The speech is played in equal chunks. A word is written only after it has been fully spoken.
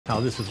how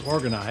this is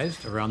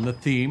organized around the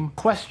theme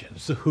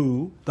questions: the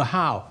who, the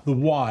how, the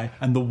why,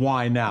 and the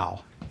why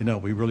now. You know,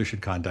 we really should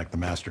contact the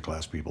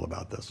masterclass people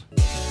about this.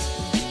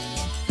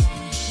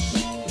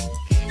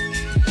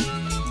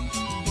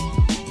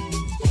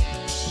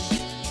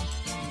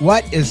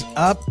 What is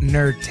up,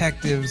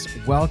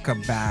 nerdtectives?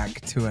 Welcome back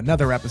to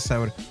another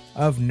episode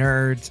of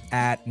Nerds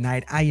at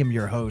Night. I am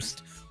your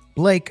host,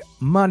 Blake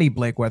Money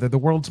Blakeweather, the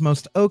world's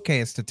most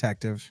okayest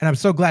detective. And I'm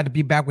so glad to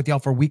be back with y'all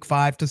for week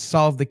 5 to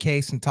solve the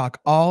case and talk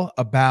all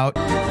about...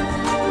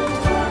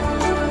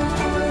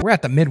 We're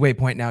at the midway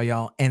point now,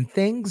 y'all, and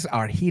things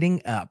are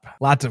heating up.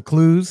 Lots of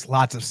clues,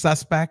 lots of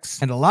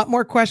suspects, and a lot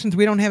more questions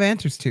we don't have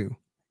answers to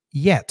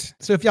yet.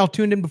 So if y'all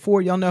tuned in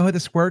before, y'all know how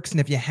this works. And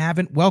if you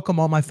haven't, welcome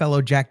all my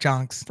fellow Jack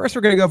Jonks. First,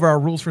 we're going to go over our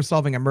rules for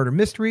solving a murder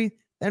mystery.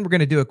 Then we're going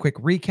to do a quick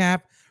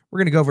recap. We're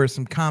going to go over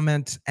some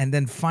comments, and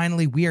then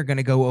finally, we are going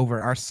to go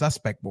over our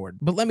suspect board.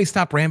 But let me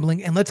stop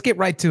rambling, and let's get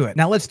right to it.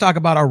 Now, let's talk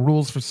about our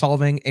rules for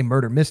solving a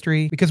murder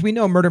mystery, because we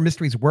know murder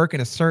mysteries work in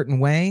a certain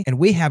way, and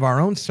we have our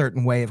own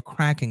certain way of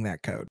cracking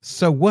that code.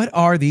 So what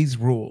are these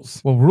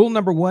rules? Well, rule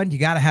number 1, you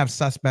got to have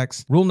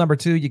suspects. Rule number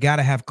 2, you got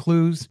to have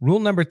clues.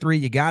 Rule number 3,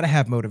 you got to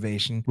have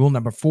motivation. Rule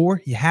number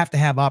 4, you have to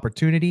have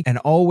opportunity. And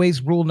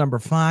always rule number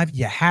 5,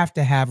 you have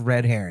to have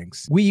red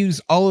herrings. We use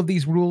all of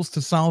these rules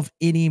to solve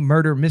any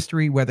murder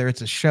mystery, whether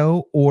it's a show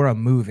or a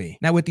movie.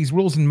 Now, with these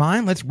rules in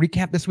mind, let's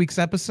recap this week's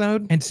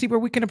episode and see where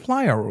we can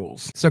apply our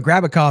rules. So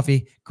grab a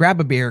coffee,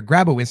 grab a beer,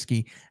 grab a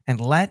whiskey, and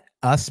let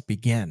us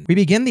begin. We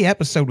begin the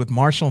episode with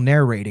Marshall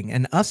narrating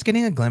and us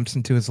getting a glimpse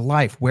into his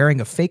life wearing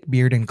a fake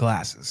beard and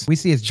glasses. We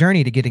see his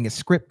journey to getting his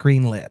script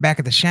greenlit. Back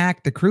at the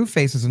shack, the crew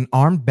faces an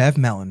armed Bev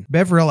Mellon.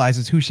 Bev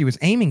realizes who she was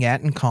aiming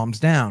at and calms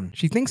down.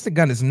 She thinks the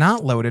gun is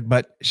not loaded,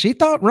 but she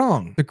thought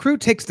wrong. The crew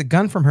takes the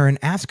gun from her and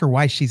asks her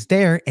why she's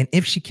there and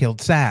if she killed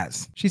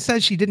Saz. She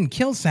says she didn't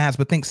kill Saz,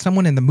 but thinks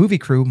someone in the movie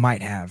crew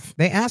might have.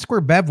 They ask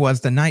where Bev was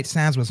the night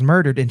Saz was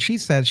murdered, and she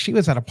says she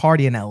was at a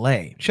party in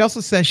LA. She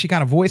also says she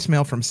got a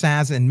voicemail from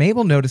Saz, and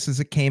Mabel notices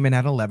it came in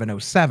at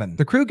 11:07.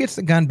 The crew gets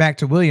the gun back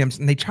to Williams,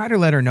 and they try to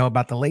let her know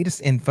about the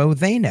latest info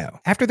they know.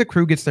 After the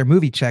crew gets their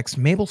movie checks,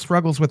 Mabel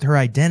struggles with her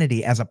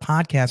identity as a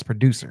podcast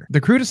producer. The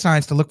crew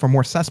decides to look for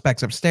more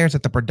suspects upstairs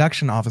at the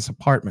production office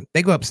apartment.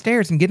 They go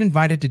upstairs and get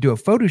invited to do a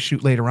photo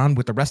shoot later on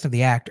with the rest of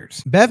the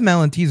actors. Bev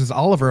Mellon teases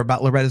Oliver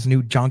about Loretta's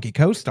new junkie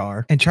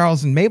co-star, and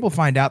Charles and Mabel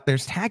find out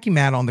there's tacky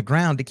mat on the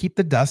ground to keep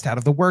the dust out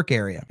of the work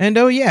area. And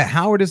oh yeah,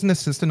 Howard is an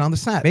assistant on the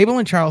set. Mabel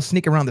and Charles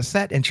sneak around the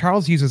set, and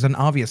Charles uses an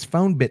obvious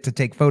phone bit to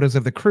take photos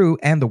of the crew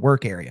and the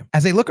work area.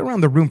 As they look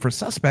around the room for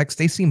suspects,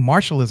 they see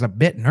Marshall is a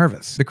bit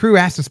nervous. The crew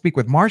asks to speak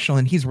with Marshall,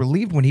 and he's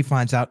relieved when he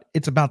finds out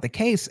it's about the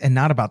case and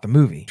not about the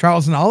movie.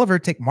 Charles and Oliver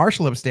take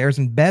Marshall upstairs,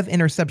 and Bev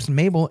intercepts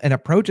Mabel and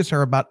approaches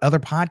her about other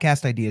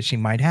podcast ideas she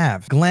might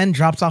have. Glenn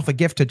drops off a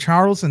gift to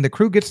Charles, and the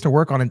crew gets to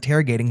work on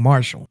interrogating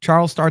Marshall.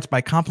 Charles starts by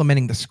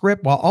complimenting the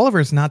script, while Oliver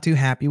is not too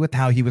happy with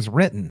how he was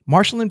written.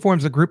 Marshall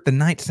informs the group the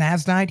night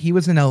Saz died, he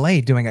was in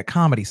LA doing a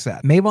comedy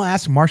set. Mabel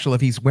asks Marshall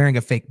if he's wearing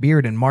a fake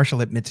beard, and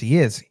Marshall admits he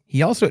is.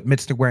 He also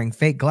admits to wearing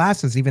fake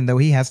glasses even though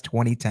he has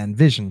 20/10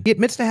 vision. He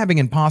admits to having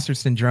imposter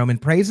syndrome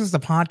and praises the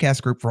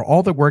podcast group for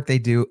all the work they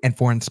do and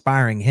for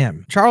inspiring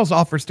him. Charles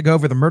offers to go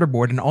over the murder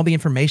board and all the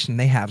information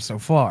they have so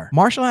far.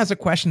 Marshall has a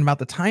question about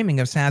the timing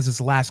of Saz's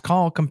last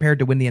call compared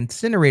to when the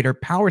incinerator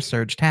power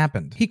surge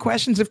happened. He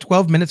questions if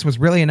 12 minutes was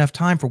really enough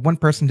time for one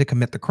person to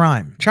commit the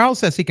crime. Charles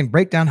says he can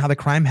break down how the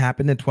crime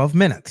happened in 12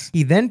 minutes.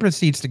 He then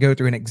proceeds to go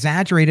through an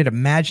exaggerated,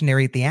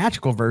 imaginary,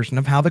 theatrical version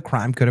of how the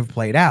crime could have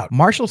played out.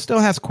 Marshall still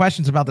has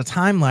questions about the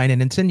timeline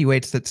and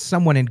insinuates that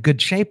someone in good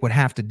shape would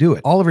have to do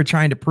it. Oliver,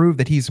 trying to prove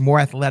that he's more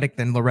athletic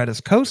than Loretta's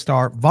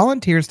co-star,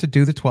 volunteers to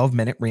do the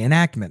 12-minute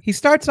reenactment. He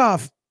starts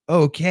off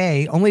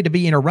okay, only to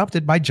be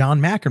interrupted by John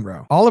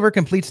McEnroe. Oliver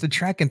completes the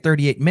trek in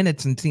 38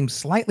 minutes and seems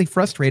slightly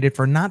frustrated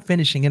for not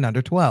finishing in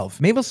under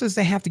 12. Mabel says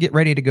they have to get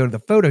ready to go to the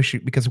photo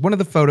shoot because one of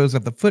the photos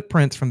of the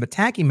footprints from the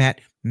tacky mat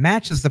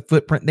matches the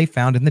footprint they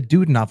found in the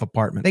Dudenoff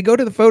apartment. They go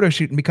to the photo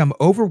shoot and become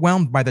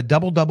overwhelmed by the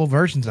double-double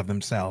versions of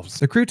themselves.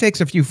 The crew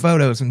takes a few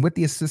photos and with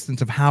the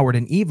assistance of Howard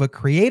and Eva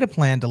create a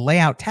plan to lay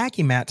out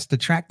tacky mats to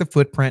track the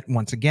footprint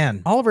once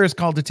again. Oliver is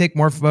called to take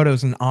more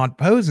photos in odd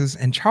poses,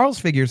 and Charles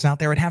figures out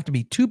there would have to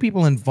be 2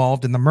 people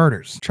involved in the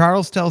murders.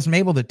 Charles tells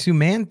Mabel the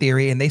 2-man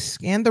theory and they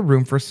scan the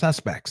room for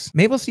suspects.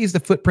 Mabel sees the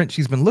footprint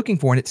she's been looking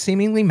for and it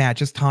seemingly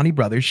matches Tawny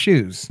Brothers'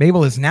 shoes.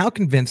 Mabel is now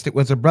convinced it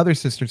was her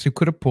brother-sisters who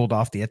could have pulled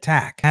off the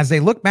attack. As they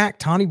look back,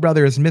 Tawny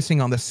Brother is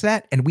missing on the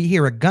set, and we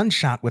hear a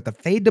gunshot with a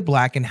fade to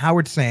black and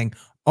Howard saying,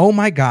 "Oh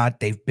my God,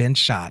 they've been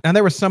shot." Now,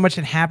 there was so much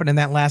that happened in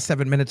that last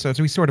 7 minutes, so as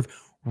we sort of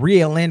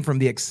reel in from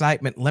the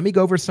excitement, let me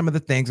go over some of the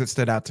things that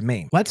stood out to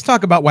me. Let's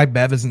talk about why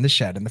Bev is in the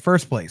shed in the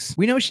first place.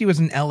 We know she was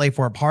in LA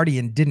for a party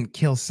and didn't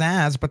kill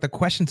Saz, but the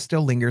question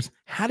still lingers,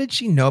 how did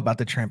she know about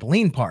the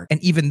trampoline park? And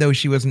even though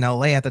she was in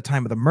LA at the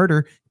time of the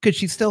murder, could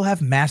she still have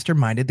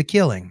masterminded the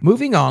killing?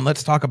 Moving on,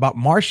 let's talk about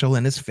Marshall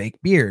and his fake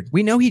beard.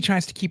 We know he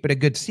tries to keep it a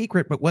good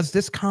secret, but was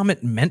this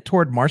comment meant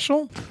toward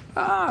Marshall?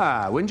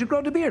 Ah, when'd you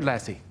grow the beard,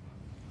 lassie?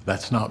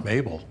 That's not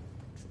Mabel.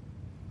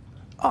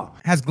 Oh.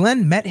 Has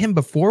Glenn met him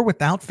before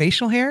without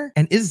facial hair?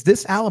 And is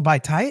this alibi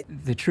tight?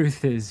 The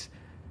truth is,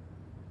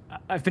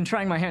 I've been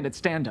trying my hand at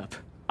stand-up,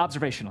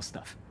 observational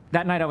stuff.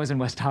 That night I was in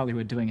West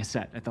Hollywood doing a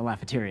set at the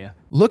Lafiteria.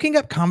 Looking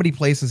up comedy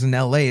places in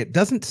LA, it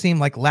doesn't seem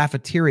like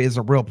Lafiteria is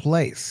a real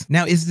place.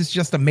 Now, is this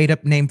just a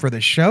made-up name for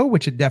the show,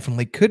 which it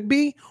definitely could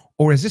be?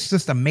 Or is this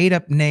just a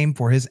made-up name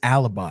for his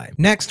alibi?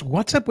 Next,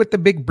 what's up with the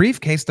big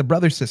briefcase the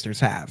brother sisters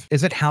have?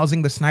 Is it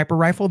housing the sniper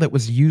rifle that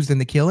was used in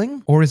the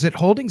killing? Or is it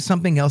holding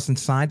something else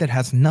inside that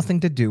has nothing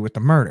to do with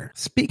the murder?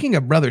 Speaking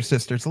of brother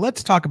sisters,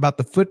 let's talk about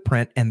the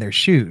footprint and their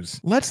shoes.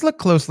 Let's look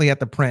closely at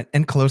the print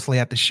and closely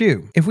at the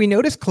shoe. If we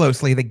notice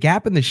closely, the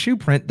gap in the shoe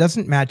print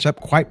doesn't match up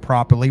quite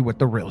properly with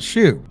the real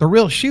shoe. The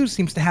real shoe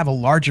seems to have a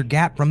larger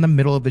gap from the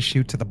middle of the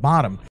shoe to the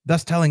bottom,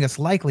 thus telling us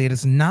likely it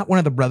is not one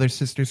of the brother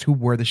sisters who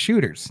were the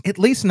shooters. At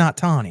least not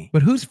Tawny.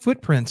 But whose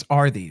footprints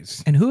are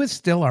these? And who is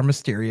still our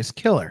mysterious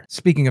killer?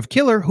 Speaking of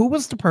killer, who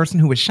was the person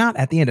who was shot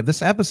at the end of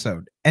this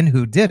episode? And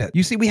who did it?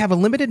 You see, we have a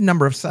limited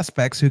number of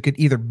suspects who could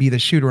either be the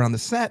shooter on the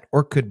set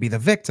or could be the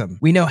victim.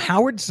 We know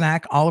Howard,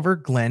 Zach, Oliver,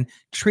 Glenn,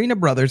 Trina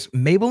brothers,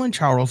 Mabel, and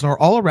Charles are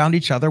all around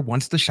each other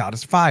once the shot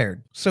is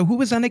fired. So who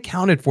is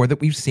unaccounted for that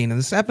we've seen in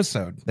this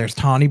episode? There's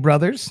Tawny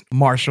brothers,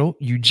 Marshall,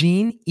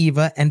 Eugene,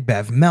 Eva, and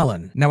Bev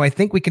Mellon. Now I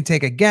think we can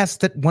take a guess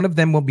that one of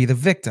them will be the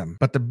victim,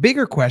 but the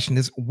bigger question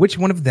is which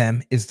one of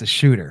them is the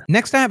shooter?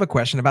 Next, I have a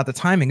question about the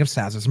timing of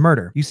Saz's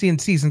murder. You see, in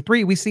season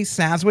 3, we see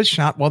Saz was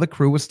shot while the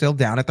crew was still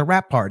down at the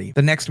rap party.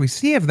 The next we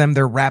see of them,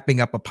 they're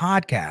wrapping up a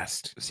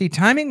podcast. See,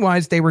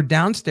 timing-wise, they were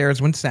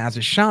downstairs when Saz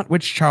is shot,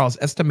 which Charles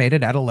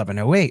estimated at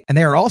 11:08, and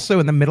they are also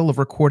in the middle of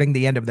recording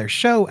the end of their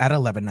show at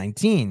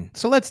 11:19.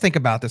 So let's think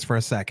about this for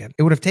a second.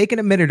 It would have taken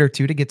a minute or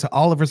two to get to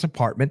Oliver's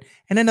apartment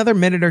and another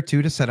minute or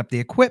two to set up the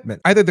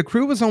equipment. Either the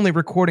crew was only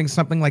recording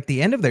something like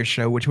the end of their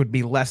show, which would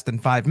be less than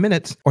 5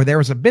 minutes, or there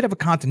was a bit of a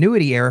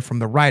continuity error from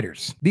the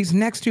writers. These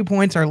next 2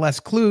 points are less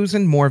clues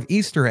and more of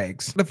Easter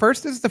eggs. The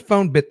first is the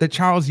phone bit that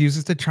Charles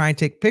uses to try and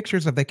take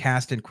pictures of the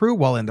cast and crew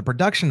while in the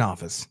production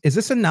office. Is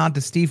this a nod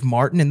to Steve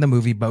Martin in the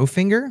movie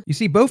Bowfinger? You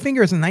see,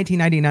 Bowfinger is a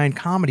 1999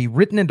 comedy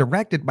written and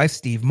directed by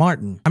Steve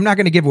Martin. I'm not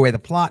going to give away the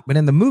plot, but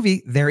in the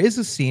movie, there is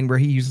a scene where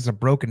he uses a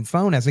broken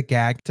phone as a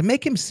gag to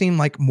make him seem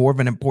like more of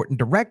an important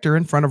director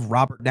in front of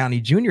Robert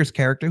Downey Jr.'s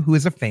character, who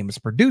is a famous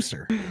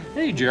producer.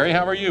 Hey Jerry,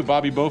 how are you?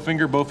 Bobby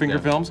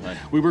Bowfinger Films. Right.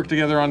 We worked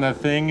together on that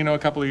thing, a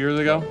couple of years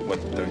ago. What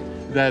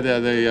thing?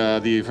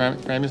 The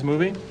famous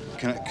movie.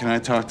 Can I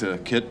talk to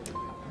Kit?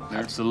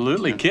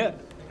 Absolutely, Kit.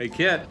 Hey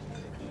Kit,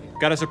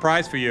 got a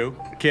surprise for you.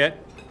 Kit,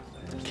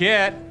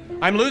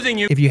 I'm losing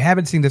you. If you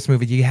haven't seen this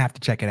movie, you have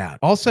to check it out.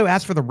 Also,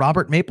 as for the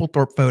Robert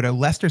Mapplethorpe photo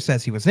Lester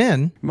says he was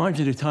in, reminds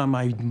me of the time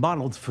I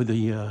modeled for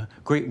the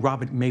great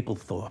Robert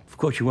Mapplethorpe. Of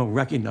course, you won't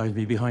recognize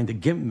me behind the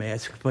gimp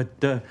mask, but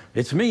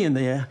it's me in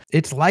there.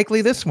 It's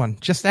likely this one.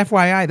 Just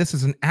FYI, this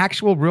is an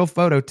actual real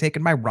photo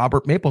taken by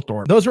Robert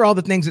Mapplethorpe. Those are all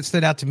the things that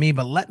stood out to me,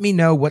 but let me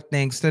know what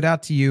things stood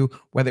out to you,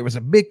 whether it was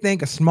a big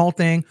thing, a small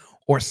thing,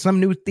 or some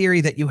new theory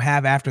that you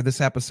have after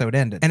this episode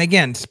ended. And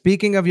again,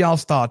 speaking of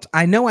y'all's thoughts,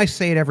 I know I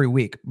say it every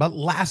week, but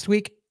last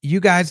week, you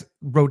guys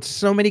wrote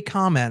so many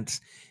comments.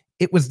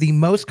 It was the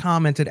most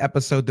commented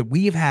episode that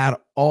we've had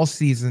all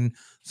season.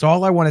 So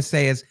all I want to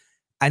say is,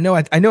 I know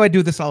I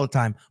do this all the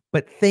time,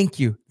 but thank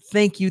you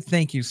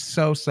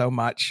so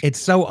much. It's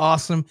so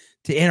awesome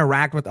to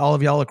interact with all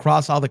of y'all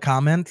across all the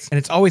comments. And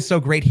it's always so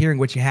great hearing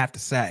what you have to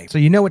say. So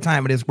you know what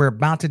time it is. We're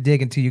about to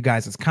dig into you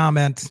guys'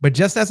 comments. But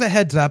just as a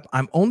heads up,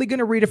 I'm only going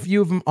to read a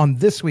few of them on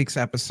this week's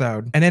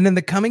episode. And then in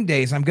the coming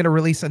days, I'm going to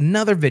release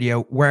another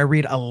video where I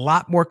read a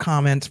lot more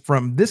comments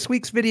from this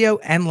week's video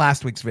and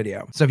last week's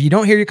video. So if you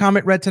don't hear your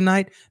comment read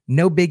tonight,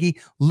 no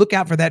biggie. Look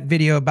out for that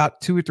video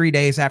about 2 or 3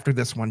 days after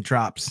this one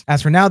drops.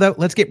 As for now, though,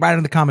 let's get right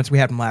into the comments we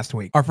had from last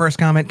week. Our first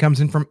comment comes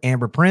in from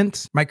Amber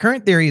Prince. My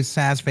current theory is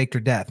Saz faked her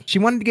death. She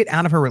wanted to get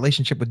out of her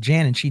relationship with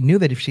Jan, and she knew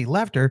that if she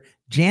left her,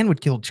 Jan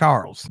would kill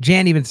Charles.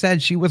 Jan even said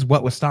she was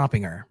what was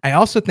stopping her. I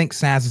also think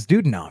Saz is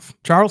Dudenoff.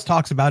 Charles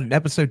talks about in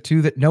episode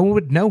 2 that no one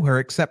would know her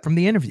except from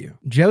the interview.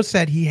 Joe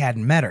said he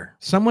hadn't met her.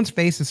 Someone's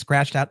face is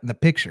scratched out in the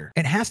picture.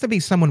 It has to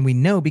be someone we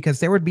know because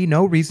there would be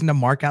no reason to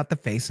mark out the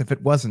face if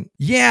it wasn't.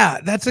 Yeah,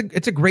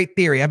 it's a great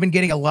theory. I've been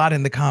getting a lot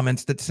in the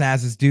comments that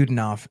Saz is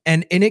Dudenoff,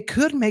 and it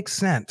could make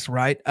sense,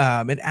 right?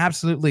 It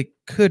absolutely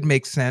could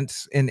make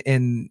sense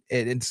in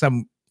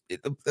some.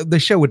 The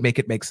show would make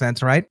it make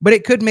sense, right? But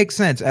it could make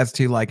sense as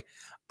to like,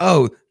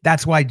 oh,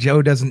 that's why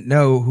Joe doesn't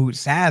know who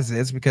Saz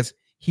is because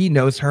he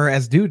knows her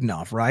as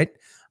Dudenoff, right?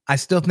 I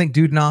still think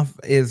Dudenoff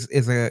is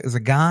a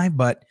guy,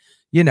 but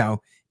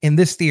in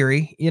this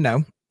theory,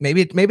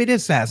 maybe it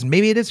is Saz, and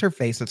maybe it is her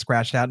face that's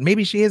scratched out, and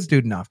maybe she is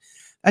Dudenoff.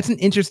 That's an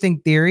interesting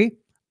theory.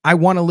 I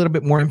want a little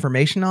bit more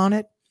information on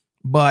it,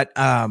 but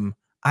I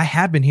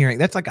have been hearing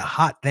that's like a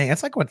hot thing.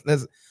 That's like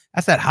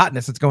that's that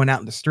hotness that's going out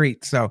in the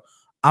street. So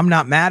I'm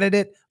not mad at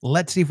it.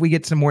 Let's see if we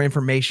get some more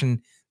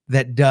information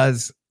that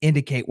does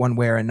indicate one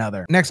way or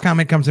another. Next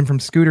comment comes in from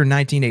Scooter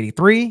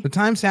 1983. The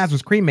time Saz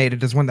was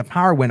cremated is when the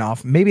power went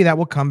off. Maybe that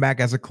will come back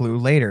as a clue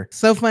later.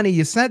 So funny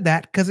you said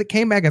that because it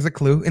came back as a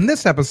clue in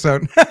this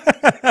episode.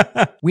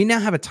 We now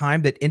have a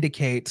time that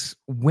indicates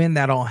when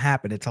that all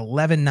happened. It's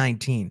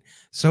 11:19.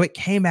 So it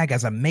came back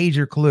as a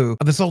major clue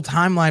of this whole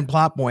timeline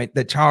plot point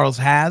that Charles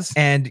has.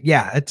 And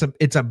yeah,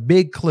 it's a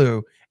big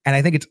clue. And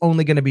I think it's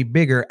only going to be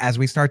bigger as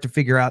we start to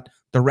figure out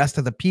the rest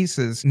of the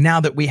pieces now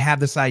that we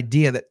have this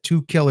idea that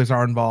 2 killers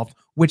are involved,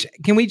 which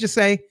can we just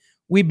say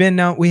we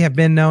have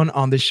been known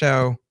on the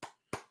show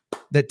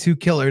that 2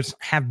 killers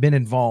have been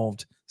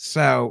involved.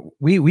 So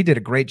we did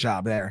a great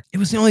job there. It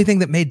was the only thing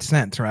that made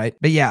sense, right?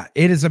 But yeah,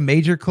 it is a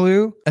major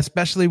clue,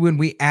 especially when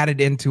we added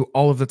into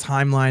all of the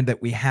timeline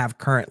that we have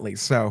currently.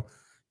 So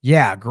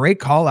yeah, great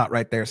call out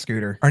right there,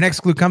 Scooter. Our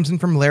next clue comes in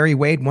from Larry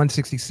Wade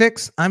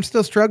 166. I'm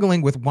still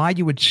struggling with why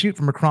you would shoot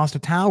from across the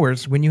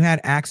towers when you had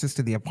access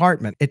to the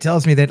apartment. It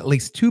tells me that at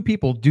least 2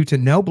 people due to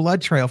no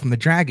blood trail from the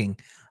dragging.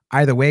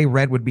 Either way,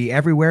 red would be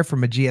everywhere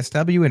from a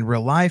GSW in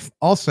real life.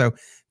 Also,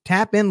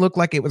 tap in looked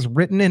like it was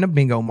written in a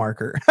bingo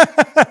marker.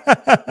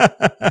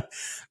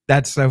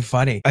 That's so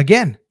funny.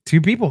 Again,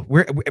 2 people.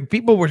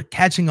 People were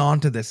catching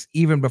on to this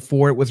even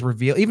before it was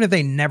revealed. Even if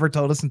they never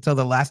told us until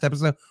the last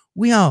episode,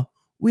 we all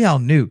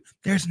knew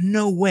there is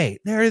no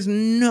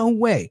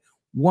way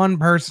one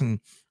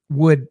person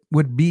would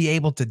be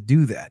able to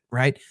do that,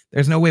 right?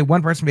 There's no way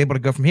one person would be able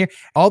to go from here.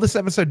 All this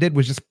episode did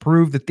was just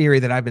prove the theory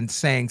that I've been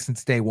saying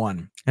since day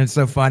one. And it's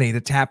so funny. The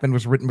tap-in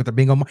was written with a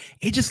bingo.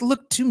 It just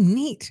looked too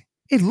neat.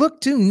 It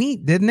looked too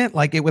neat, didn't it?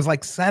 Like it was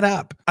like set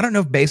up. I don't know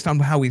if based on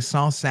how we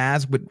saw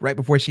Saz right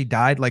before she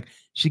died, like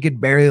she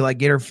could barely like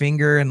get her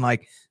finger and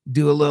like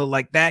do a little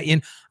like that.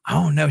 And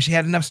oh no, she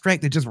had enough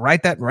strength to just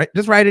write it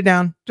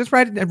down. Just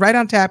write it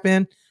on tap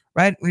in,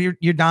 right?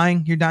 You're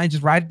dying,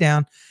 just write it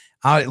down.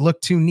 It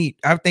looked too neat.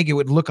 I think it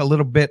would look a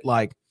little bit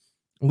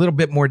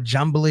more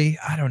jumbly.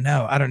 I don't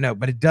know,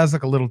 but it does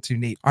look a little too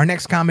neat. Our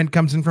next comment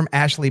comes in from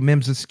Ashley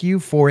Mims Askew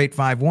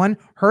 4851.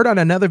 Heard on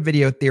another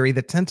video theory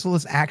that tinsel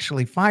is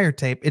actually fire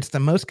tape. It's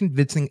the most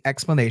convincing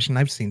explanation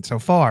I've seen so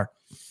far.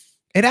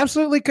 It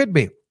absolutely could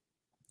be.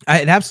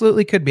 It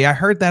absolutely could be. I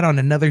heard that on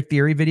another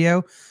theory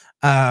video.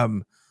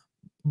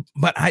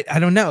 But I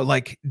don't know.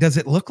 Like, does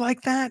it look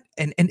like that?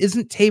 And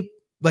isn't tape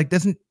like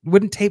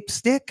wouldn't tape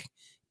stick?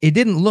 It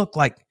didn't look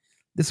like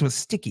this was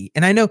sticky.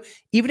 And I know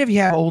even if you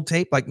have old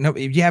tape,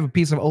 if you have a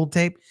piece of old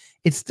tape,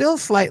 it's still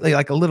slightly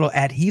like a little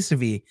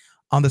adhesive-y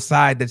on the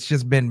side that's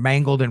just been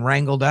mangled and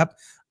wrangled up.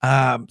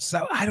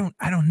 So I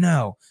don't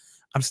know.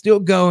 I'm still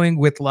going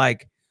with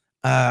like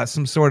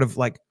some sort of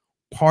like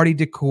party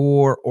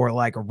decor or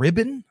like a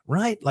ribbon,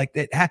 right? Like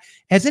that.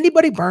 Has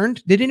anybody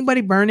burned? Did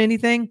anybody burn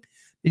anything?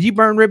 Did you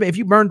burn ribbon? If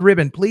you burned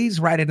ribbon, please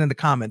write it in the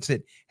comments.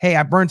 Hey,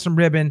 I burned some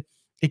ribbon.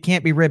 It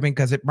can't be ribbon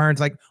because it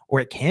burns or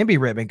it can be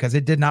ribbon because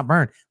it did not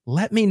burn.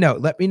 Let me know.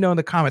 Let me know in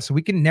the comments so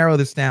we can narrow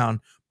this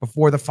down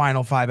before the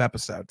final 5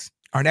 episodes.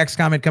 Our next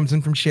comment comes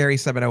in from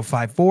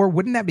Sherry7054.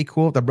 Wouldn't that be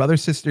cool if the Brother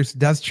Sisters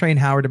does train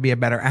Howard to be a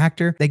better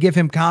actor? They give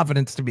him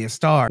confidence to be a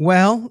star.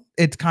 Well,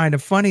 it's kind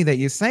of funny that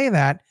you say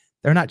that.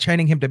 They're not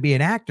training him to be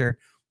an actor,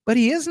 but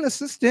he is an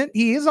assistant.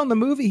 He is on the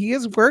movie. He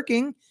is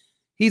working.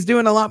 He's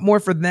doing a lot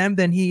more for them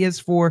than he is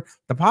for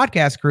the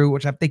podcast crew,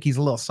 which I think he's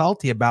a little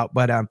salty about.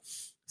 But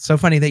so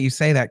funny that you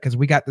say that because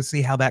we got to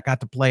see how that got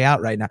to play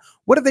out right now.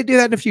 What if they do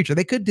that in the future?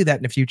 They could do that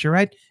in the future,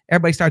 right?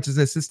 Everybody starts as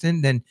an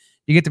assistant, then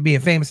you get to be a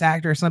famous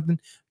actor or something.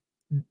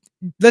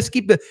 Let's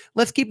keep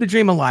the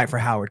dream alive for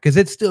Howard because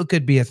it still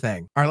could be a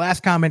thing. Our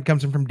last comment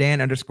comes in from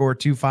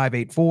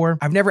Dan_2584.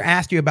 I've never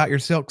asked you about your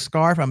silk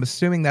scarf. I'm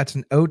assuming that's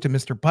an ode to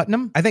Mr.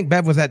 Putnam. I think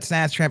Bev was at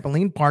Saz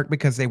trampoline park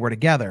because they were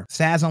together.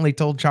 Saz only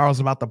told Charles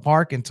about the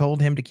park and told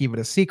him to keep it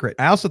a secret.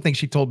 I also think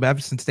she told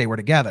Bev since they were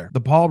together.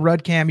 The Paul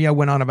Rudd cameo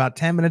went on about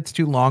 10 minutes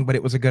too long, but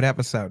it was a good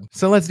episode.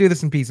 So let's do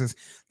this in pieces.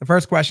 The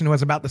first question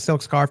was about the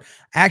silk scarf.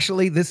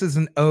 Actually, this is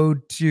an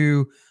ode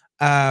to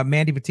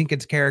Mandy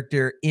Patinkin's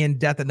character in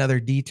Death and Other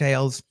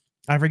Details.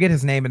 I forget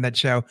his name in that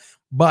show,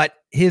 but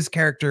his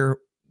character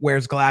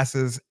wears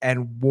glasses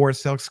and wore a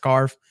silk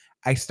scarf.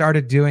 I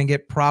started doing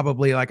it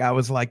probably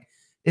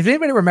if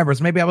anybody remembers,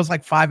 maybe I was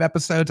like 5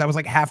 episodes. I was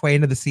like halfway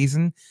into the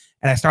season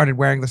and I started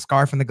wearing the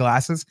scarf and the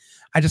glasses.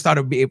 I just thought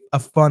it would be a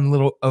fun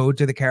little ode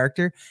to the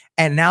character.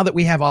 And now that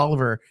we have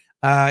Oliver,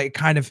 it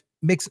kind of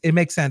makes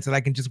sense that I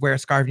can just wear a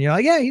scarf and you're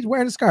like, yeah, he's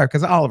wearing a scarf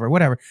because of Oliver,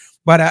 whatever.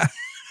 But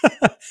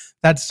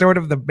that's sort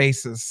of the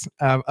basis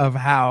of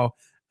how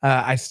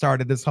I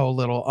started this whole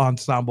little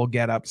ensemble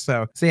getup.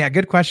 So yeah,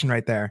 good question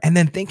right there. And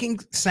then thinking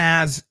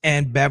Saz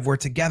and Bev were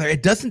together,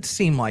 it doesn't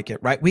seem like it,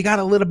 right? We got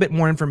a little bit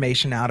more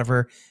information out of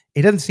her.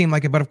 It doesn't seem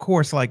like it, but of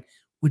course, like,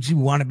 would you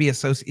want to be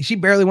associated? She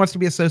barely wants to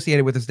be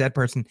associated with this dead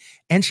person,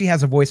 and she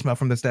has a voicemail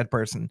from this dead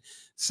person.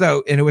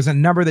 So, and it was a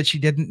number that she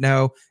didn't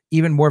know,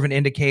 even more of an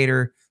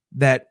indicator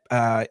that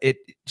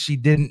she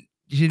didn't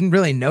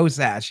really know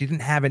Saz. She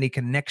didn't have any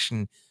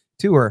connection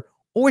to her,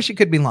 or she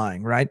could be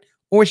lying, right?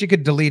 Or she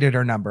could deleted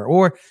her number,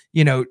 or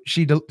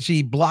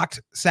she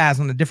blocked Saz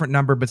on a different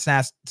number, but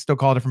Saz still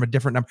called her from a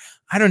different number.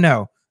 I don't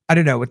know. I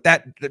don't know, with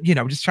that,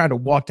 just trying to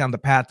walk down the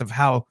path of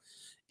how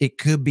it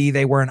could be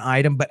they were an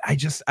item, but I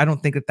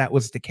don't think that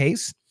was the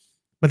case.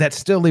 But that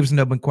still leaves an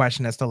open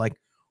question as to like,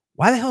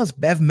 why the hell is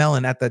Bev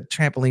Mellon at the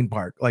trampoline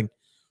park? Like,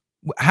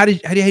 how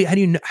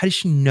does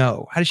she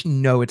know? How does she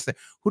know it's there?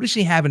 Who does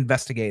she have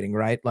investigating?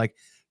 Right? Like,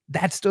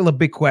 that's still a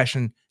big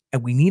question,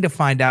 and we need to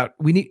find out.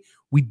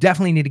 We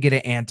definitely need to get an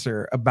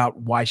answer about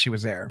why she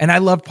was there. And I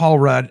love Paul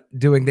Rudd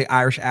doing the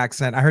Irish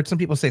accent. I heard some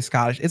people say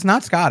Scottish. It's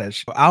not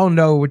Scottish. I don't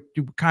know what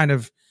kind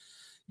of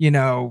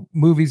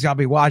movies y'all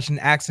be watching,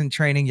 accent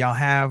training y'all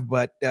have,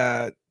 but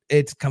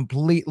it's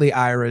completely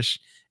Irish.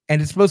 And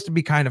it's supposed to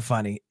be kind of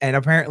funny. And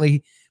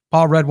apparently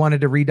Paul Rudd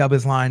wanted to redub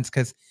his lines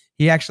because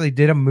he actually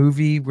did a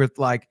movie with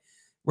like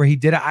where he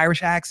did an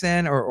Irish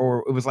accent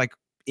or it was like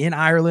in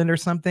Ireland or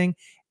something.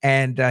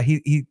 And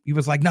he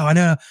was like, no,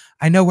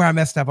 I know where I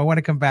messed up. I want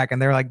to come back.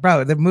 And they're like,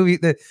 bro,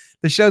 the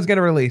show's going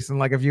to release in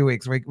like a few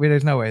weeks.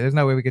 There's no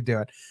way we could do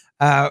it.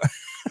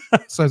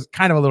 So it's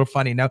kind of a little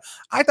funny. No,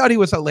 I thought he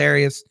was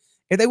hilarious.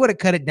 If they would have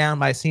cut it down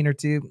by a scene or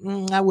two,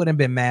 I wouldn't have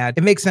been mad.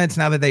 It makes sense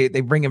now that they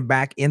bring him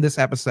back in this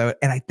episode,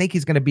 and I think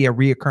he's going to be a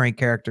reoccurring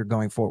character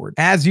going forward.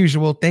 As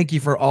usual, thank you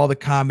for all the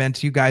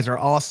comments. You guys are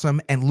awesome,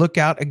 and look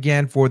out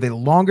again for the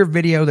longer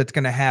video that's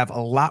going to have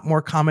a lot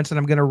more comments that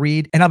I'm going to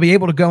read, and I'll be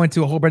able to go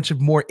into a whole bunch of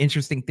more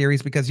interesting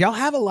theories because y'all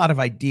have a lot of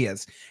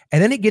ideas,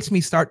 and then it gets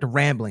me start to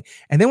rambling,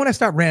 and then when I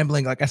start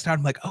rambling,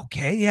 I'm like,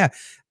 okay, yeah.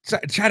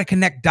 Try to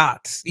connect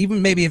dots,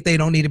 even maybe if they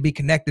don't need to be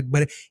connected,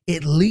 but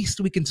at least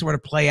we can sort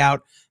of play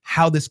out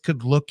how this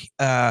could look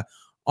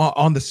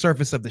on the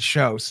surface of the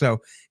show.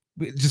 So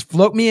just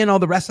float me in all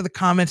the rest of the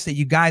comments that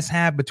you guys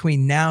have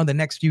between now and the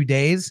next few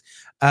days.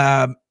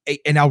 And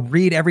I'll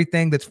read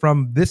everything that's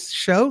from this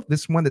show,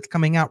 this one that's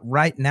coming out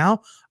right now.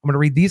 I'm going to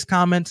read these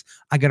comments.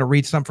 I'm going to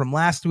read some from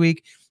last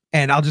week,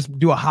 and I'll just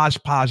do a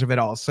hodgepodge of it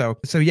all. So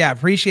yeah,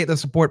 appreciate the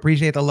support,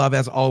 appreciate the love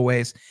as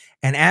always.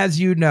 And as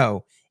you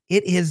know,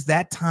 it is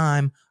that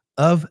time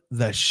of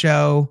the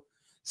show.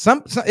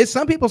 It's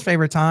some people's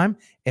favorite time.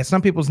 It's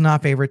some people's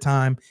not favorite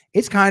time.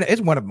 It's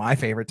one of my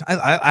favorite.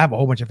 I have a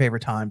whole bunch of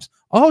favorite times.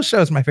 A whole show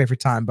is my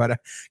favorite time, but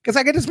because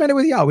I get to spend it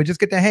with y'all, we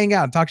just get to hang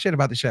out and talk shit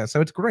about the show. So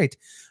it's great.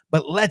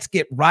 But let's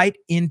get right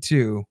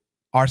into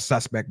our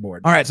suspect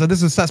board. All right, so this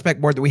is a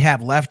suspect board that we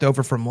have left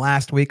over from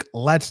last week.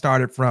 Let's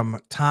start it from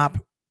top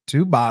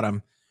to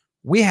bottom.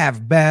 We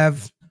have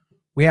Bev.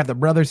 We have the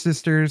brother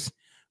sisters.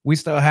 We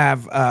still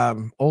have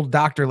old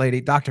doctor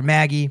lady, Dr.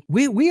 Maggie.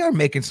 We are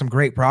making some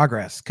great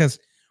progress because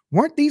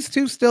weren't these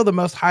two still the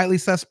most highly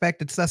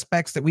suspected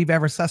suspects that we've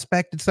ever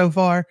suspected so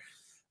far?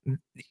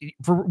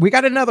 We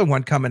got another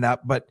one coming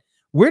up, but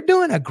we're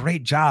doing a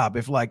great job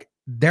if like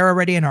they're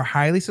already in our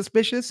highly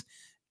suspicious.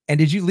 And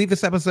did you leave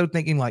this episode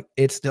thinking like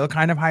it's still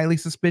kind of highly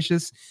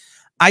suspicious?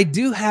 I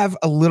do have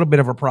a little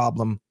bit of a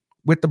problem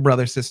with the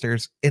brother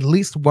sisters, at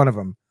least one of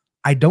them.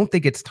 I don't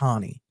think it's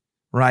Tawny,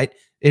 right?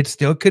 It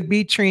still could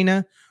be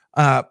Trina.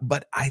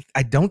 But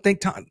I don't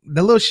think the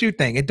little shoe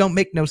thing, it don't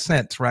make no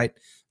sense, right?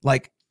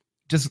 Like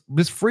just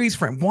freeze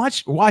frame.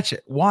 Watch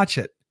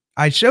it.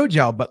 I showed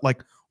y'all, but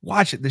like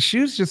watch it. The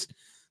shoes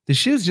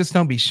just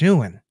don't be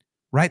shoeing,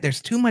 right?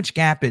 There's too much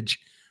gappage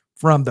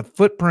from the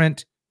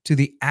footprint to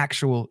the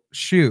actual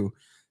shoe.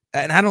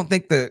 And I don't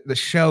think the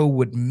show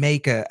would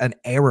make an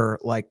error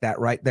like that,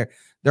 right?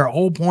 Their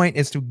whole point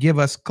is to give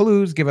us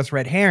clues, give us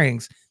red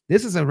herrings.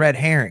 This is a red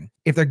herring.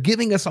 If they're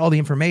giving us all the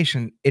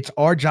information, it's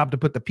our job to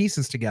put the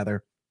pieces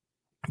together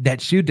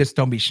that shoe just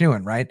don't be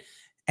shoeing, right?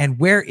 And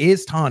where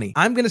is Tawny?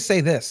 I'm going to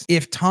say this.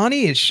 If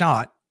Tawny is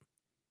shot,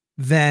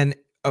 then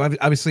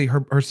obviously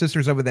her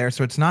sister's over there,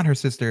 so it's not her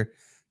sister.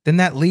 Then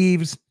that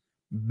leaves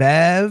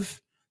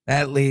Bev.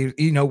 That leaves,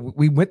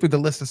 we went through the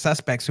list of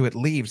suspects who it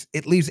leaves.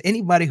 It leaves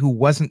anybody who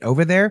wasn't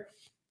over there.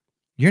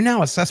 You're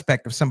now a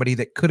suspect of somebody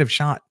that could have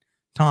shot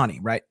Tawny,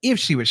 right? If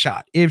she was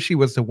shot, if she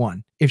was the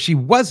one. If she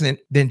wasn't,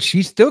 then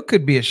she still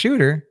could be a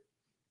shooter.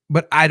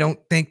 But I don't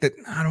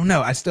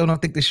know. I still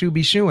don't think the shoe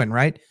be shoeing,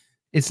 right?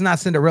 It's not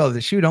Cinderella.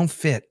 The shoe don't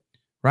fit,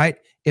 right?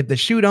 If the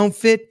shoe don't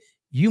fit,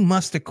 you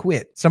must have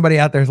quit. Somebody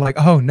out there is like,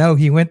 oh no,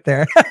 he went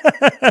there.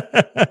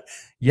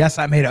 Yes,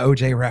 I made an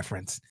OJ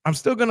reference. I'm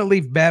still going to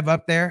leave Bev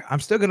up there. I'm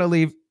still going to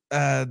leave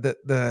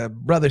the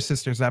brother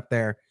sisters up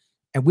there.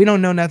 And we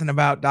don't know nothing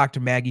about Dr.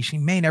 Maggie. She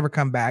may never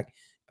come back.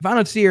 If I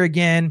don't see her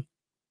again,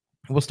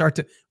 we'll start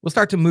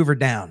to move her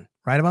down,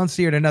 right? If I don't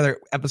see her in another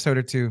episode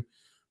or two,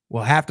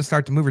 we'll have to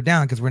start to move her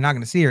down because we're not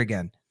going to see her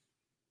again.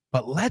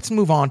 But let's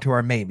move on to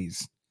our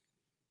maybes,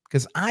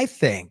 because I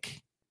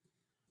think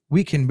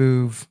we can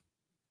move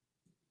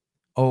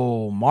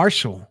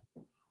Marshall.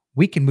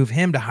 We can move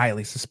him to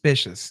highly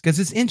suspicious because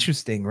it's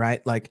interesting,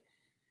 right? Like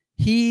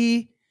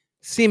he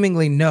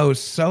seemingly knows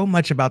so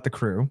much about the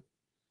crew.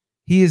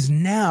 He has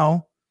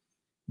now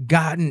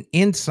gotten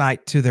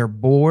insight to their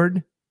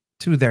board,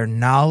 to their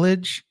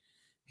knowledge.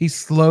 He's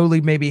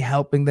slowly maybe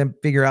helping them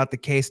figure out the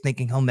case,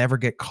 thinking he'll never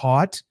get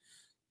caught.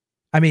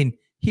 I mean,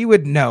 he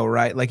would know,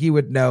 right? Like he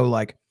would know,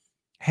 like,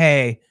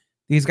 hey,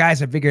 these guys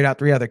have figured out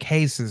 3 other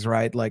cases,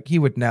 right? Like he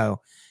would know.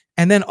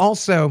 And then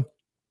also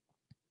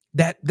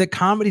that the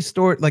comedy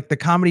store, like the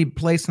comedy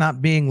place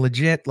not being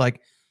legit,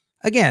 like,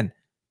 again,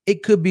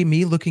 it could be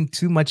me looking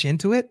too much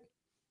into it,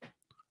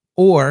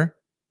 or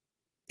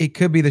it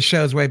could be the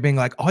show's way of being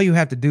like, all you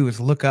have to do is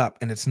look up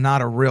and it's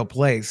not a real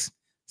place.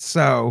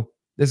 So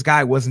this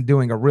guy wasn't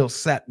doing a real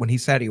set when he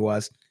said he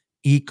was.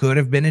 He could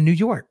have been in New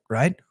York,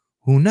 right?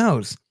 Who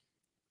knows?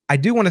 I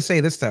do want to say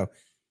this, though.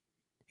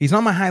 He's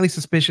on my highly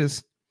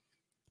suspicious,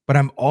 but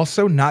I'm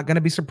also not going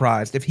to be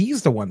surprised if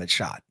he's the one that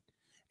shot.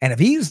 And if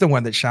he's the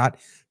one that shot,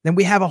 then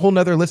we have a whole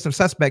nother list of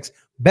suspects.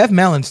 Bev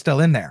Mellon's still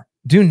in there.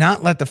 Do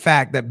not let the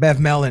fact that Bev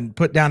Mellon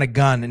put down a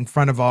gun in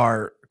front of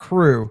our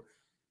crew,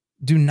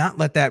 do not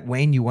let that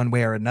wane you one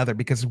way or another,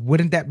 because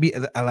wouldn't that be,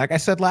 like I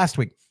said last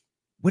week,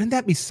 wouldn't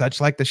that be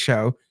such like the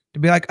show to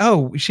be like,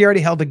 oh, she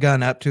already held a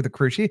gun up to the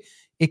crew.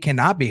 It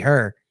cannot be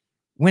her.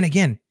 When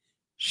again,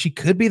 she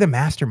could be the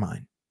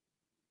mastermind.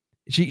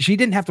 She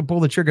didn't have to pull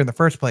the trigger in the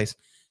first place.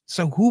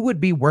 So who would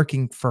be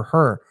working for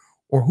her,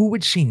 or who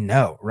would she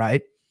know,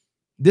 right?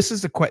 These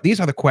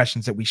are the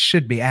questions that we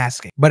should be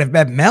asking. But if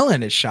Bev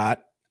Mellon is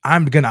shot,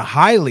 I'm going to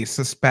highly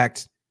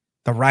suspect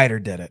the writer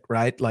did it,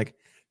 right? Like,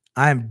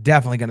 I'm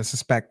definitely going to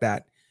suspect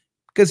that,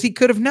 because he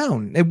could have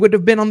known. It would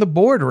have been on the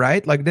board,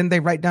 right? Like, didn't they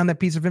write down that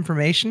piece of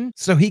information?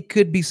 So he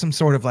could be some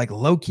sort of like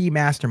low-key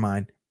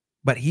mastermind,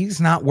 but he's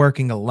not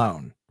working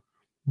alone.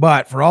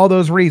 But for all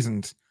those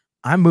reasons,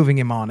 I'm moving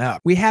him on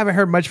up. We haven't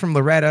heard much from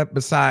Loretta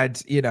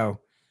besides,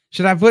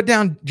 should I put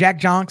down Jack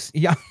Jonks?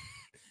 Yeah.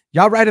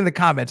 Y'all write in the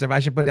comments if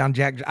I should put down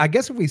Jack. I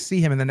guess if we see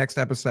him in the next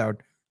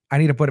episode, I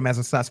need to put him as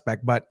a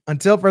suspect. But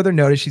until further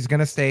notice, she's going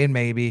to stay in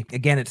maybe.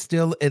 Again,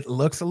 it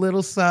looks a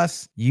little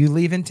sus. You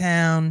leaving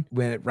town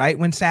right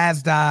when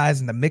Saz dies,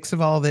 and the mix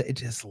of all that, it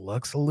just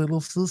looks a little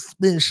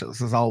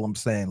suspicious is all I'm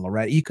saying,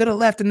 Loretta. You could have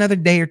left another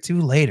day or two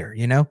later,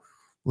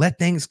 let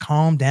things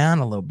calm down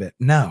a little bit.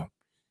 No,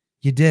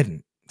 you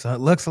didn't. So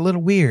it looks a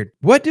little weird.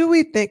 What do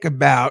we think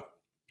about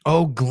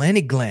old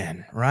Glenny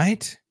Glenn,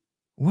 right?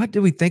 What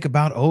do we think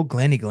about old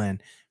Glenny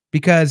Glenn?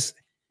 Because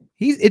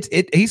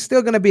he's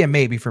still going to be a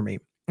maybe for me.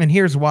 And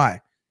here's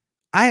why.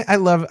 I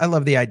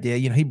love the idea.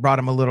 He brought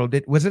him a little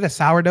bit. Was it a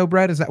sourdough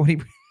bread? Is that what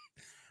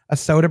a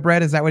soda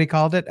bread? Is that what he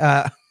called it?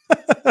 I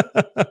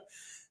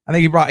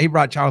think he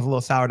brought Charles a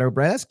little sourdough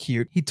bread. That's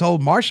cute. He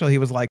told Marshall, he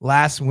was like,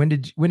 when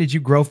did you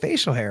grow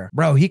facial hair?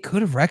 Bro, he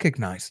could have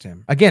recognized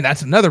him. Again,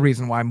 that's another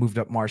reason why I moved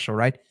up Marshall,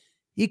 right?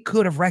 He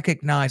could have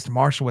recognized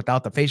Marshall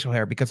without the facial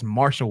hair, because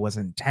Marshall was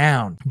in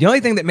town. The only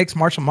thing that makes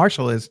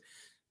Marshall is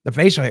the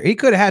facial hair. He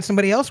could have had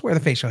somebody else wear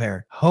the facial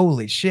hair.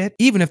 Holy shit.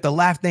 Even if the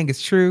laugh thing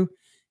is true,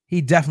 he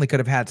definitely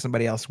could have had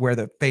somebody else wear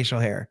the facial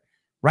hair,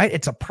 right?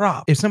 It's a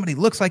prop. If somebody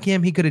looks like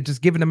him, he could have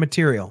just given them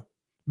material.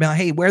 Be like,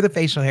 hey, wear the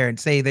facial hair and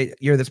say that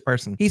you're this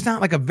person. He's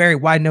not like a very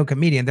wide-known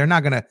comedian.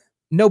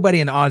 Nobody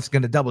in the audience is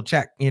going to double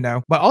check,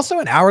 but also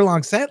an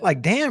hour-long set.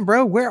 Like, damn,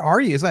 bro, where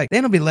are you? It's like, they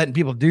don't be letting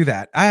people do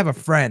that. I have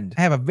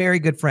a very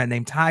good friend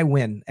named Ty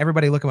Wynn.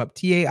 Everybody look him up.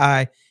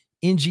 Tainguyen.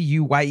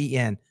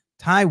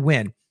 Ty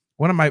Wynn.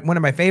 One of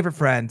my favorite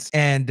friends.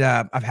 And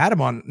I've had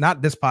him on,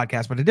 not this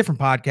podcast, but a different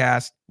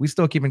podcast. We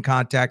still keep in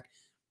contact.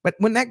 But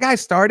when that guy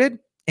started,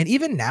 and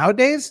even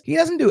nowadays, he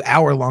doesn't do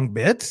hour-long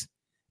bits.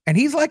 And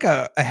he's like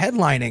a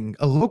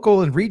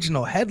local and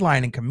regional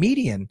headlining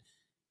comedian.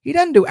 He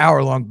doesn't do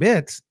hour-long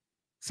bits.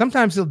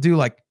 Sometimes he'll do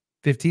like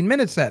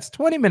 15-minute sets,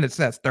 20-minute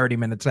sets,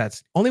 30-minute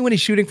sets. Only when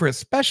he's shooting for his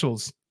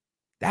specials,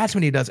 that's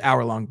when he does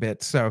hour-long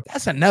bits. So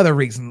that's another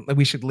reason that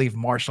we should leave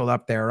Marshall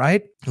up there,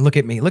 right? Look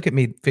at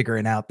me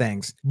figuring out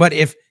things. But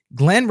if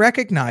Glenn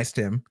recognized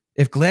him,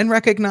 if Glenn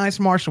recognized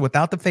Marshall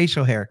without the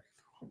facial hair,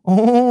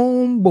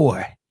 oh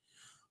boy,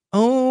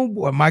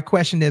 my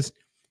question is,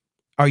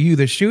 are you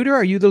the shooter or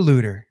are you the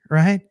looter,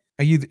 right?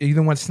 Are you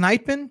the one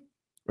sniping,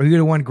 or are you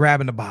the one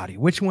grabbing the body?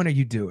 Which one are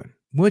you doing?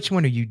 Which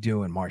one are you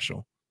doing,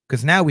 Marshall?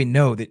 Because now we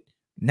know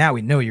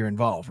you're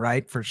involved,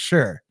 right? For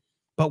sure.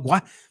 But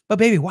why? But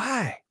baby,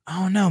 why?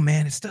 Oh no,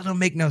 man. It still don't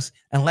make no sense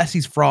unless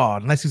he's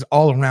fraud, unless he's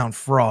all around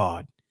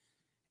fraud.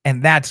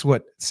 And that's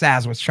what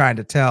Saz was trying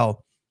to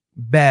tell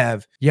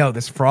Bev. Yo,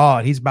 this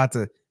fraud, he's about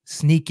to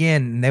sneak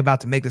in and they're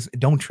about to make this.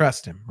 Don't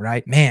trust him,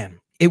 right? Man,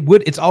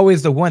 it's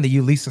always the one that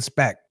you least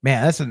suspect.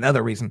 Man, that's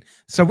another reason.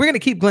 So we're going to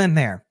keep Glenn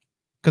there,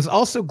 because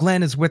also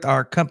Glenn is with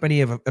our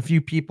company of a few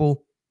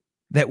people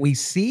that we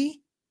see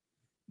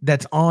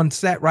that's on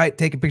set, right?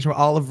 Taking a picture of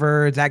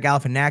Oliver, Zach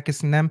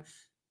Galifianakis and them.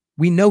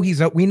 We know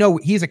he's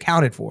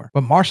accounted for,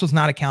 but Marshall's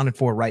not accounted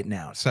for right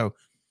now. So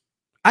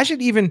I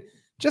should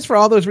just for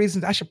all those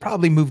reasons, I should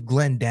probably move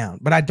Glenn down,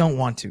 but I don't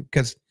want to,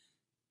 because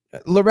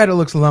Loretta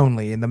looks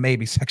lonely in the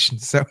maybe section.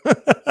 So,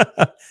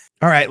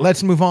 all right,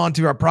 let's move on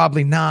to our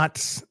probably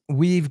nots.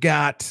 We've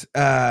got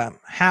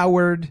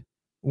Howard.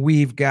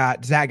 We've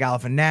got Zach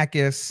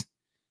Galifianakis.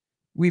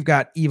 We've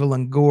got Eva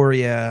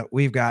Longoria.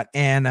 We've got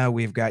Anna.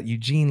 We've got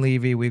Eugene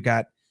Levy. We've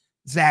got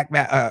Zach.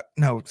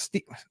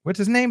 What's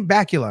his name?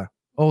 Bakula.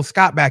 Old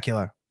Scott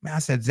Bakula. Man, I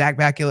said Zach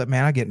Bakula.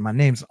 Man, I'm getting my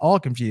names all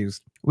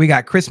confused. We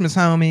got Christmas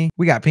Homie.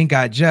 We got Pink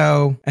Eyed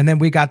Joe. And then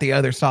we got the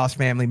other Sauce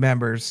family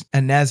members.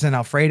 Inez and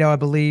Alfredo, I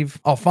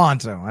believe.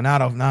 Alfonso. And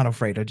not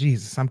Alfredo.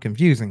 Jesus, I'm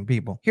confusing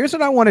people. Here's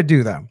what I want to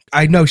do, though.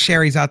 I know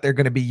Sherry's out there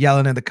going to be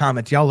yelling in the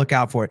comments. Y'all look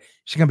out for it.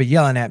 She's going to be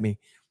yelling at me.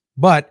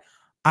 But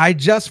I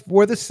just,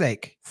 for the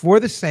sake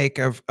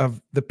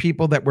of the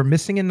people that were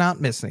missing and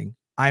not missing,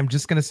 I'm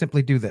just going to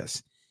simply do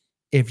this.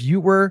 If you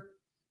were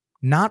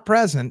not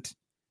present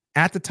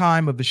at the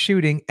time of the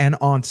shooting and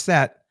on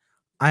set,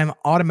 I'm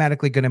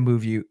automatically going to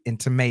move you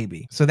into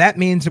maybe. So that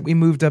means that we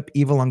moved up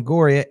Eva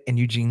Longoria and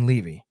Eugene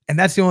Levy. And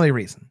that's the only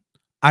reason.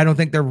 I don't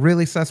think they're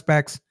really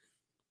suspects.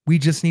 We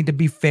just need to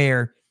be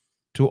fair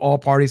to all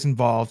parties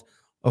involved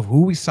of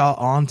who we saw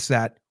on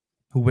set,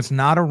 who was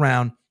not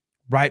around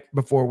right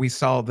before we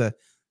saw the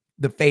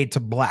fade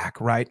to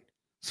black, right?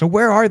 So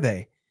where are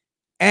they?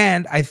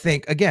 And I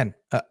think, again,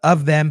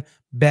 of them,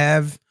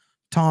 Bev,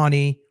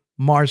 Tawny,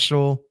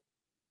 Marshall,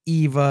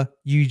 Eva,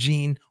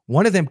 Eugene,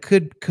 one of them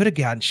could have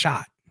gotten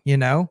shot. You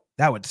know,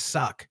 that would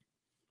suck.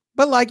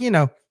 But like, you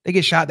know, they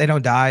get shot, they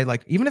don't die.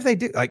 Like, even if they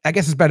do, like, I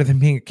guess it's better than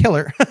being a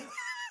killer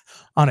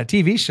on a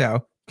TV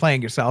show,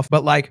 playing yourself.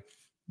 But like,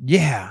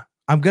 yeah,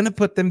 I'm going to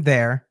put them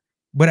there.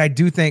 But I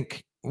do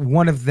think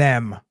one of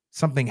them,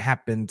 something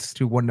happens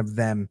to one of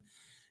them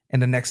in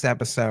the next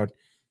episode.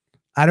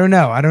 I don't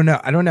know.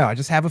 I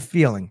just have a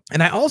feeling.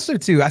 And I also,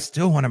 too, I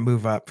still want to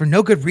move up for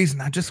no good reason.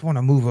 I just want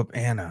to move up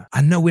Anna.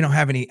 I know we don't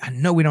have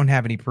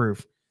any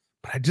proof,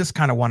 but I just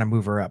kind of want to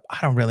move her up. I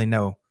don't really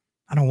know.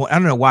 I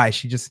don't know why.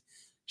 She just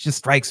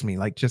strikes me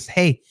like just,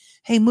 hey,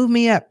 move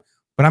me up.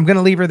 But I'm going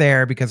to leave her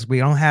there because we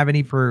don't have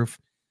any proof.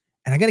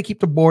 And I got to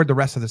keep the board the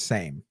rest of the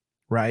same.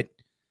 Right.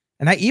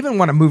 And I even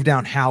want to move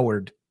down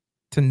Howard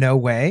to no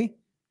way,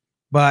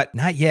 but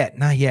not yet,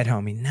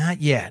 homie.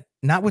 Not yet.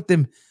 Not with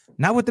them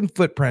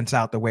footprints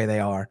out the way they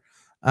are.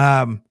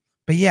 But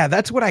yeah,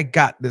 that's what I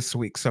got this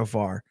week so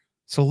far.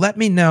 So let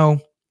me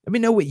know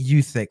what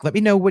you think. Let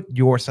me know what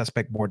your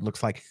suspect board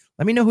looks like.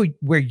 Let me know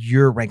where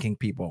you're ranking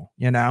people,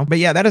 you know? But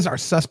yeah, that is our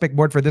suspect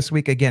board for this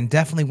week. Again,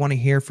 definitely want to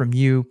hear from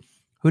you.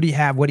 Who do you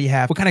have? What do you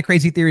have? What kind of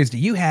crazy theories do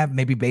you have?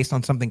 Maybe based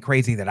on something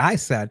crazy that I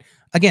said.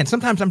 Again,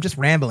 sometimes I'm just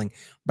rambling,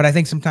 but I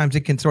think sometimes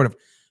it can sort of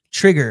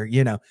trigger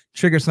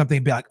something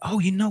and be like, oh,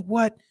 you know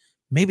what?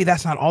 Maybe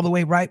that's not all the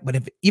way right.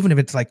 But even if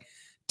it's like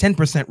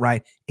 10%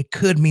 right, it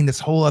could mean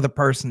this whole other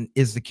person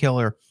is the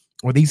killer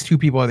or these two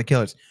people are the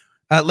killers.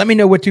 Let me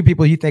know what two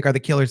people you think are the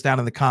killers down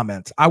in the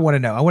comments. I want to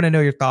know. I want to know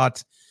your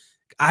thoughts.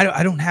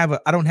 I don't have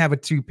a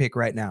two pick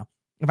right now.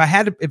 If I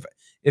had to,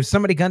 if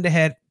somebody gunned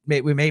ahead,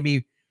 we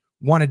maybe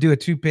want to do a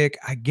two pick.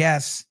 I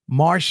guess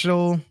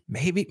Marshall,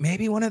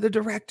 maybe one of the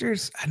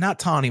directors, not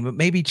Tawny, but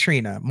maybe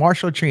Trina,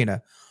 Marshall,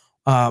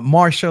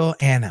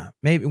 Anna,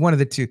 maybe one of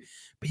the two.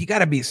 But you got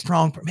to be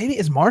strong. Maybe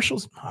it's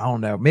Marshall's. I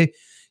don't know. Maybe.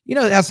 You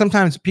know how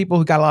sometimes people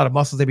who got a lot of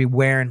muscles, they be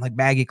wearing like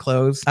baggy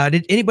clothes.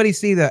 Did anybody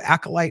see the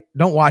Acolyte?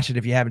 Don't watch it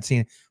if you haven't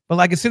seen it. But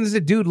like as soon as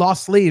the dude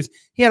lost sleeves,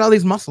 he had all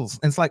these muscles.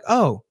 And it's like,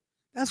 oh,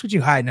 that's what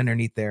you hiding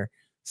underneath there.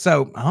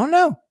 So I don't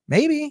know.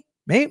 Maybe.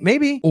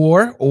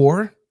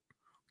 Or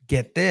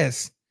get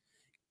this.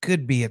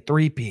 Could be a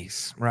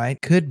three-piece,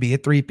 right? Could be a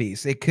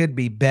three-piece. It could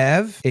be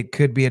Bev. It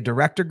could be a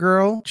director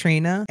girl,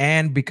 Trina.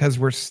 And because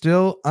we're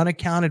still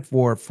unaccounted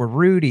for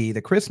Rudy,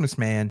 the Christmas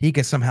man, he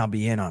could somehow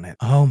be in on it.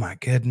 Oh my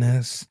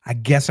goodness. I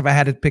guess if I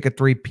had to pick a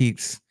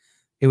three-piece,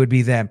 it would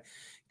be them.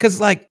 Because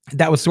like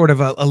that was sort of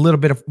a little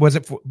bit of, was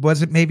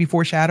it maybe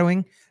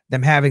foreshadowing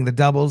them having the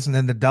doubles and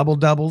then the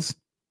doubles?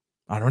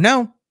 I don't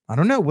know.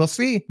 We'll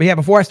see. But yeah,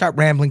 before I start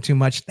rambling too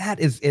much, that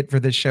is it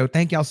for this show.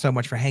 Thank y'all so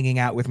much for hanging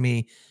out with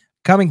me,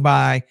 coming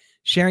by,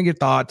 sharing your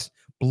thoughts,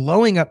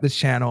 blowing up this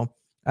channel,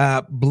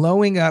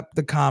 blowing up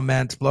the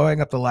comments,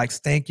 blowing up the likes.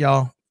 Thank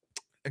y'all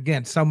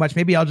again so much.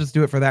 Maybe I'll just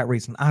do it for that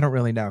reason. I don't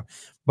really know.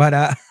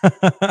 But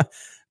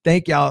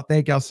thank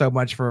y'all so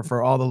much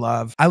for all the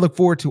love. I look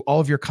forward to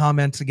all of your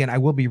comments. Again, I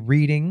will be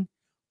reading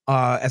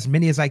as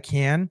many as I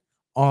can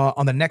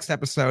on the next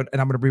episode, and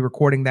I'm going to be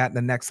recording that in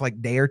the next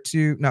like day or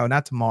two. No,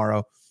 not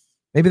tomorrow.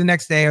 Maybe the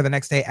next day or the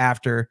next day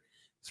after,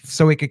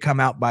 so it could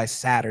come out by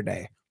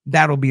Saturday.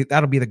 That'll be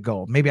the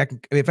goal. Maybe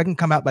if I can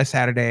come out by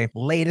Saturday,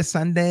 latest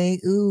Sunday.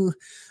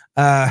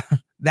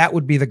 That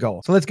would be the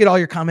goal. So let's get all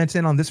your comments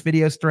in on this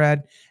video's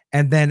thread,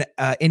 and then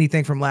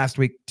anything from last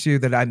week too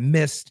that I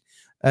missed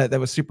that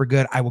was super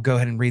good, I will go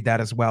ahead and read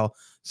that as well.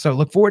 So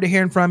look forward to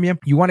hearing from you.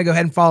 You want to go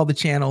ahead and follow the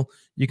channel.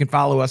 You can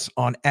follow us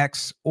on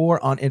X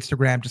or on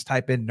Instagram. Just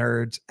type in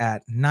Nerds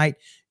at Night.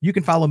 You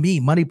can follow me,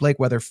 Money Blake,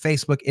 whether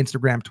Facebook,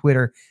 Instagram,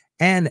 Twitter,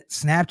 and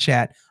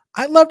Snapchat.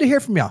 I'd love to hear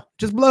from y'all.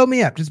 Just blow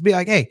me up. Just be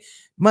like, hey,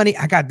 Money,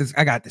 I got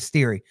this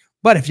theory.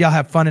 But if y'all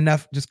have fun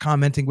enough just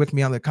commenting with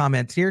me on the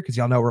comments here, because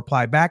y'all know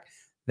reply back,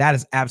 that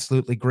is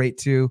absolutely great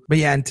too. But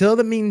yeah, until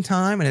the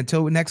meantime and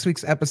until next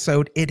week's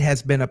episode, it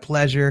has been a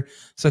pleasure.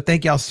 So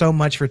thank y'all so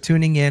much for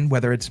tuning in,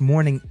 whether it's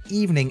morning,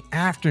 evening,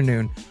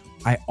 afternoon.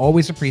 I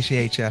always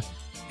appreciate you.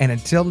 And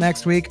until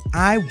next week,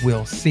 I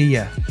will see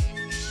you.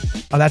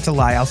 Oh, that's a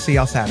lie. I'll see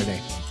y'all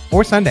Saturday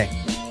or Sunday.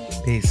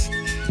 Peace.